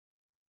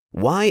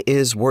Why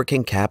is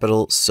working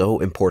capital so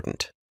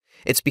important?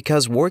 It's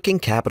because working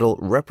capital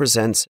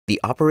represents the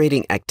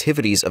operating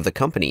activities of the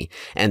company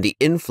and the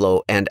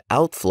inflow and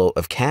outflow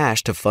of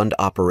cash to fund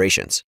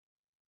operations.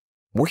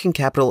 Working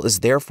capital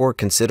is therefore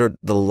considered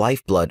the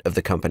lifeblood of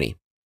the company.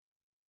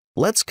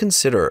 Let's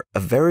consider a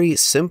very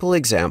simple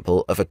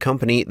example of a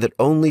company that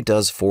only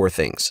does four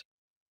things.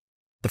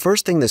 The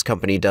first thing this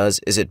company does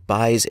is it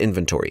buys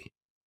inventory.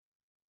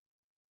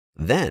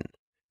 Then,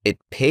 it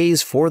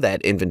pays for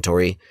that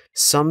inventory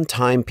some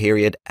time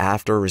period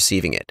after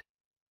receiving it.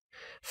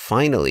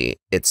 Finally,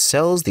 it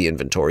sells the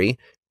inventory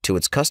to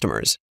its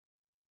customers.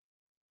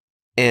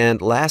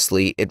 And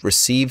lastly, it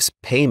receives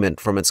payment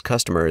from its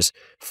customers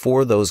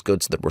for those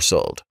goods that were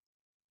sold.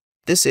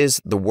 This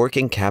is the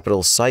working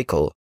capital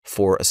cycle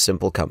for a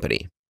simple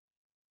company.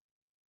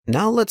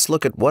 Now let's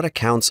look at what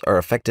accounts are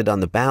affected on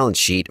the balance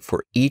sheet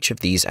for each of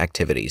these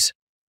activities.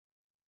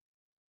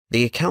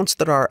 The accounts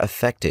that are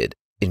affected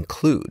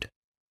include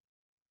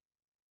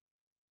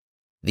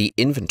the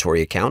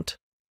inventory account,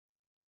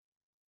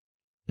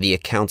 the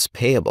accounts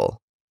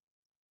payable,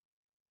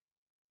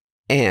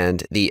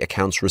 and the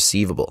accounts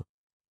receivable.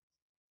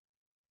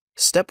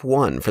 Step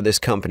 1 for this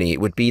company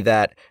would be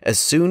that as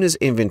soon as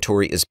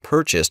inventory is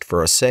purchased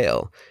for a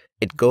sale,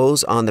 it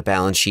goes on the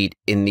balance sheet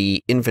in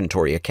the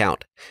inventory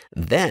account.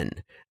 Then,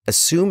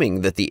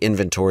 assuming that the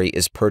inventory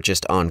is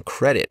purchased on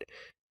credit,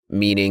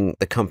 meaning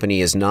the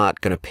company is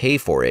not going to pay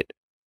for it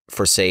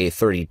for, say,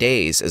 30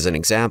 days as an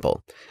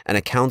example, an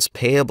accounts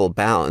payable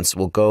balance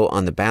will go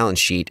on the balance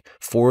sheet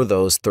for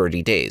those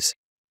 30 days.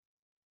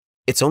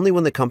 It's only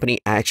when the company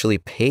actually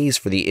pays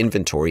for the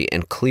inventory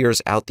and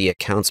clears out the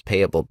accounts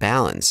payable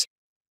balance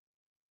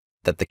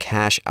that the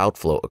cash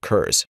outflow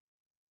occurs.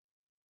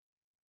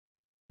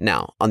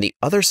 Now, on the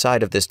other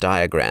side of this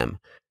diagram,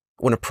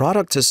 when a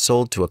product is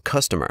sold to a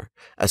customer,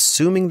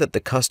 assuming that the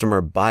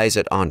customer buys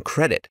it on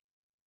credit,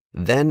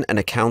 then an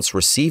accounts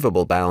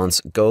receivable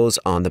balance goes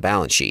on the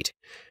balance sheet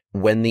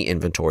when the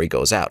inventory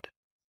goes out.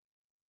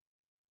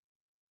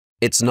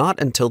 It's not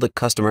until the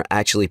customer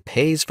actually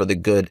pays for the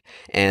good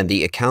and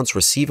the accounts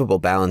receivable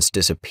balance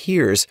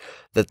disappears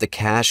that the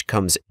cash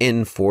comes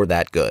in for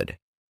that good.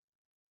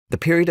 The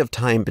period of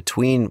time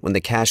between when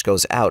the cash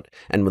goes out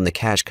and when the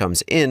cash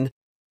comes in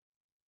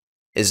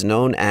is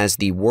known as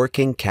the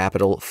working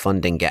capital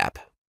funding gap.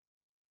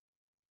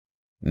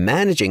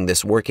 Managing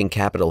this working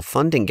capital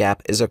funding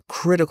gap is a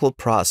critical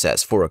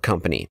process for a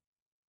company.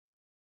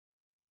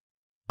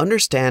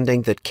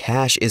 Understanding that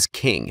cash is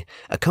king,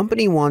 a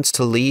company wants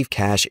to leave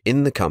cash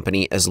in the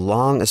company as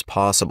long as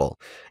possible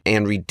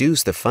and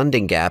reduce the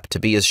funding gap to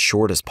be as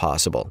short as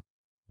possible.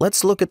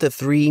 Let's look at the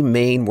three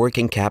main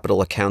working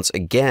capital accounts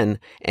again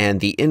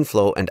and the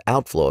inflow and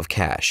outflow of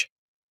cash.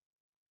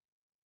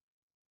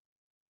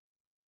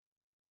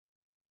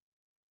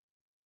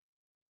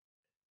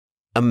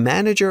 A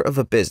manager of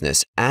a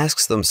business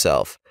asks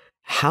themselves,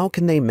 how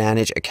can they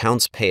manage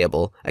accounts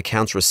payable,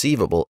 accounts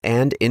receivable,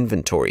 and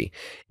inventory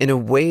in a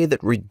way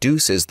that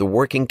reduces the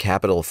working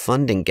capital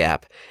funding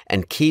gap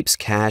and keeps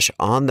cash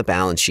on the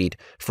balance sheet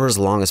for as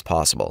long as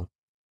possible?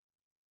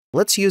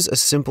 Let's use a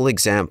simple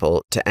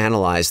example to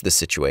analyze the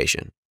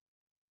situation.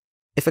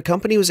 If a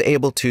company was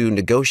able to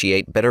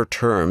negotiate better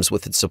terms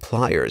with its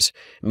suppliers,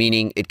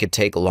 meaning it could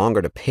take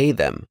longer to pay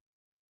them,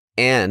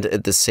 and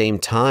at the same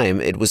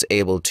time, it was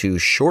able to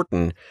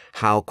shorten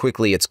how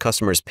quickly its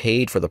customers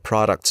paid for the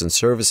products and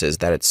services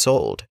that it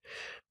sold,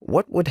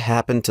 what would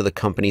happen to the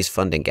company's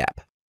funding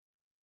gap?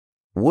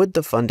 Would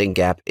the funding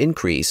gap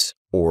increase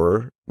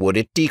or would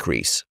it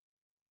decrease?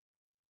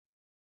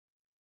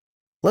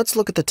 Let's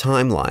look at the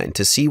timeline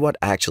to see what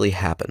actually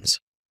happens.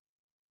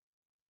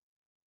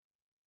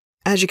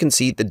 As you can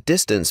see, the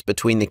distance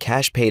between the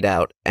cash paid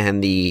out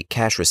and the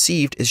cash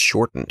received is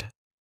shortened.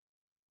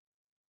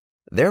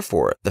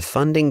 Therefore, the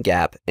funding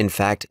gap, in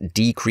fact,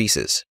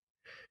 decreases.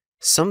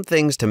 Some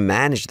things to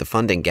manage the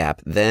funding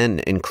gap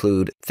then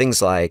include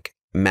things like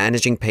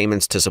managing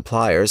payments to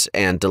suppliers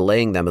and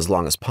delaying them as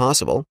long as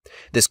possible.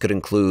 This could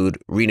include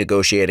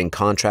renegotiating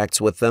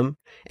contracts with them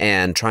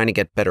and trying to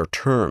get better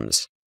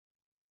terms.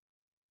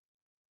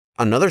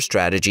 Another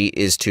strategy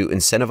is to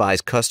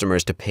incentivize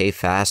customers to pay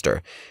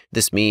faster.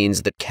 This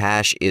means that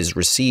cash is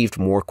received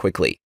more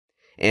quickly.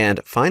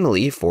 And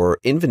finally, for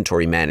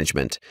inventory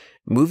management,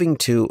 moving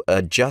to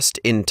a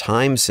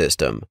just-in-time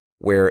system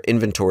where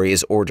inventory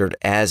is ordered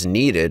as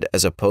needed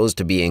as opposed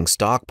to being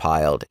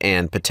stockpiled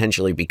and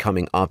potentially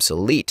becoming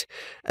obsolete,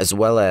 as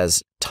well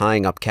as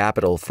tying up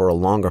capital for a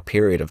longer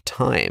period of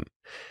time.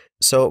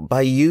 So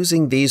by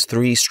using these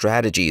three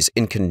strategies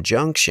in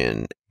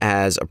conjunction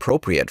as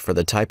appropriate for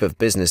the type of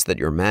business that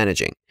you're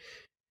managing,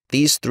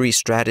 these three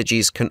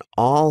strategies can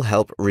all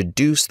help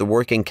reduce the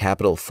working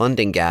capital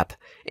funding gap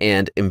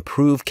and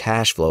improve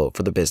cash flow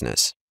for the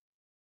business.